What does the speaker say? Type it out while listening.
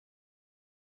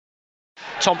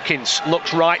Tompkins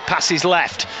looks right, passes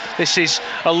left. This is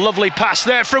a lovely pass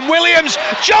there from Williams.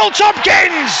 Joel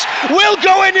Tompkins will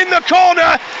go in the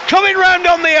corner, coming round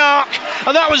on the arc,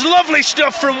 and that was lovely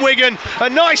stuff from Wigan. A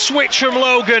nice switch from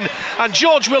Logan, and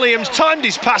George Williams timed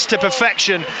his pass to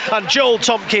perfection, and Joel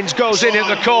Tompkins goes in at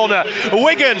the corner.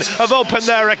 Wigan have opened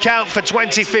their account for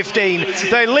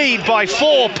 2015. They lead by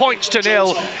 4 points to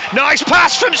 0. Nice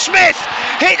pass from Smith,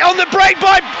 hit on the break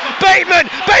by Bateman.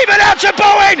 Bateman out to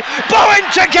Bowen. Bowen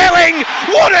to Gelling.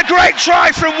 What a great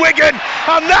try from Wigan,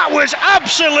 and that was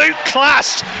absolute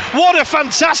class. What a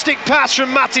fantastic pass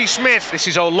from Matty Smith. This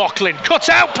is O'Loughlin, cut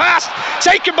out pass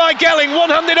taken by Gelling,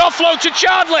 one-handed offload to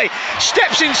Chardley,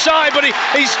 steps inside, but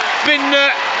he's been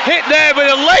hit there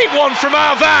with a late one from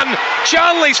Arvan.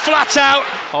 Chardley's flat out.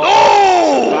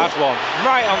 Oh! Bad one,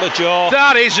 right on the jaw.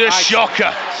 That is a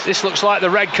shocker. This looks like the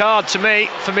red card to me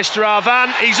for Mr.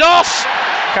 Arvan. He's off.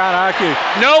 Can't argue.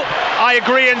 No, I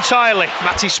agree entirely.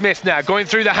 Matty Smith now going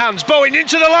through the hands. Bowen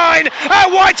into the line.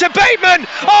 Out wide to Bateman.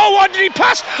 Oh, what did he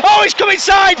pass? Oh, he's come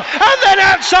inside. And then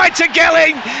outside to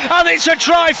Gelling. And it's a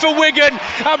try for Wigan.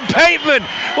 And Bateman,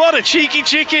 what a cheeky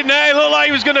chicken there. He looked like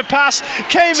he was going to pass.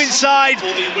 Came inside.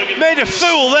 Made a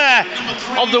fool there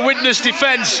of the Widnes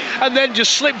defence. And then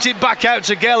just slipped it back out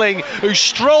to Gelling, who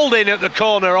strolled in at the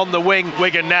corner on the wing.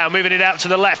 Wigan now moving it out to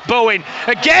the left. Bowen.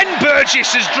 Again,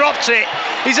 Burgess has dropped it.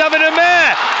 He's having a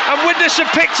mare, and Widnes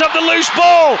have picked up the loose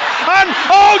ball. And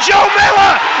oh, Joe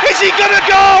Miller, is he going to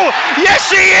go? Yes,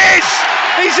 he is.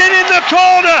 He's in the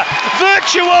corner.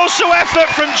 Virtuoso effort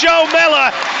from Joe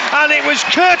Miller, and it was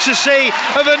courtesy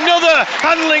of another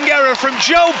handling error from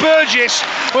Joe Burgess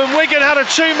when Wigan had a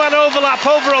two-man overlap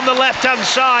over on the left-hand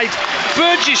side.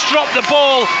 Burgess dropped the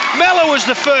ball. Miller was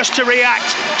the first to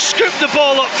react, scooped the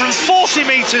ball up from 40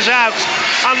 metres out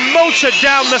and motored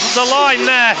down the line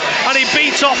there, and he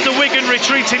beat off the Wigan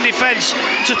retreating defence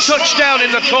to touchdown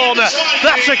in the corner.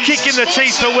 That's a kick in the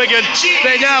teeth for Wigan.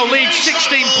 They now lead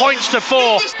 16 points to 4.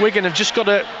 Wigan have just got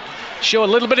to show a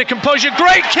little bit of composure.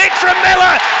 Great kick from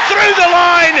Miller through the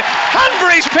line.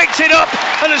 Hanbury's picked it up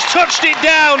and has touched it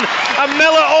down, and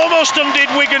Miller almost undid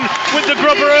Wigan with the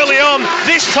grubber early on.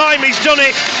 This time he's done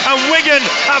it, and Wigan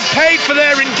have paid for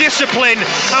their indiscipline,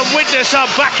 and Widnes are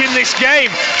back in this game.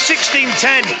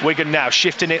 16-10. Wigan now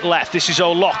shifting it left. This is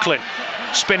O'Loughlin.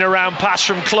 Spin around pass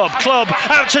from Clubb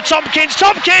out to Tompkins.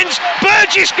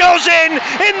 Burgess goes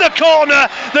in the corner.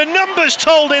 The numbers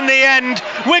told in the end.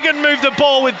 Wigan moved the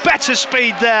ball with better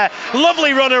speed there.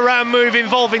 Lovely run around move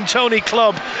involving Tony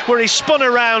Clubb, where he spun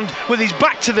around with his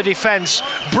back to the defence,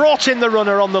 brought in the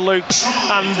runner on the loop,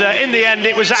 and in the end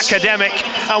it was academic,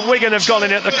 and Wigan have gone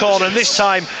in at the corner, and this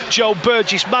time Joe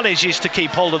Burgess manages to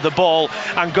keep hold of the ball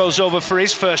and goes over for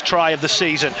his first try of the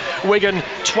season. Wigan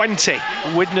 20,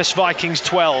 Widnes Vikings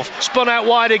 12. Spun out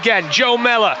wide again. Joe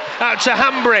Miller out to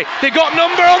Hanbury. They got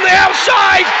number on the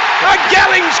outside, and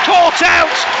Gelling's caught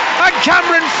out, and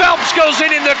Cameron Phelps goes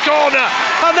in the corner,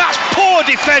 and that's poor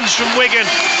defence from Wigan.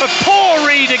 A poor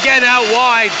read again out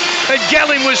wide, and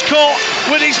Gelling was caught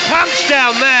with his pants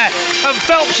down there, and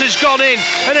Phelps has gone in,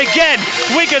 and again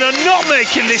Wigan are not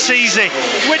making this easy.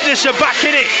 Widnes are back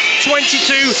in it,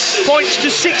 22 points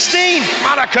to 16.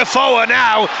 Manakafoa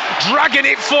now dragging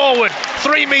it forward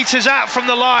 3 metres out from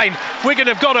the line. Wigan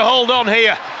have got to hold on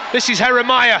here. This is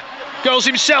Jeremiah, goes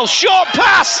himself, short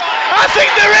pass. I think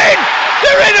they're in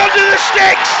under the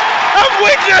sticks, and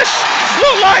Widnes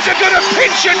look like they're going to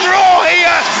pinch and draw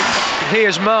here.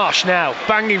 Here's Marsh now,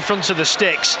 bang in front of the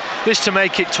sticks, this to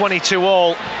make it 22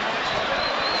 all.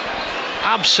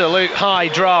 Absolute high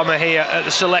drama here at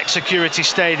the Select Security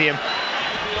Stadium,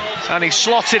 and he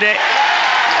slotted it.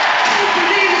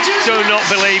 Do not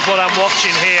believe what I'm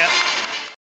watching here.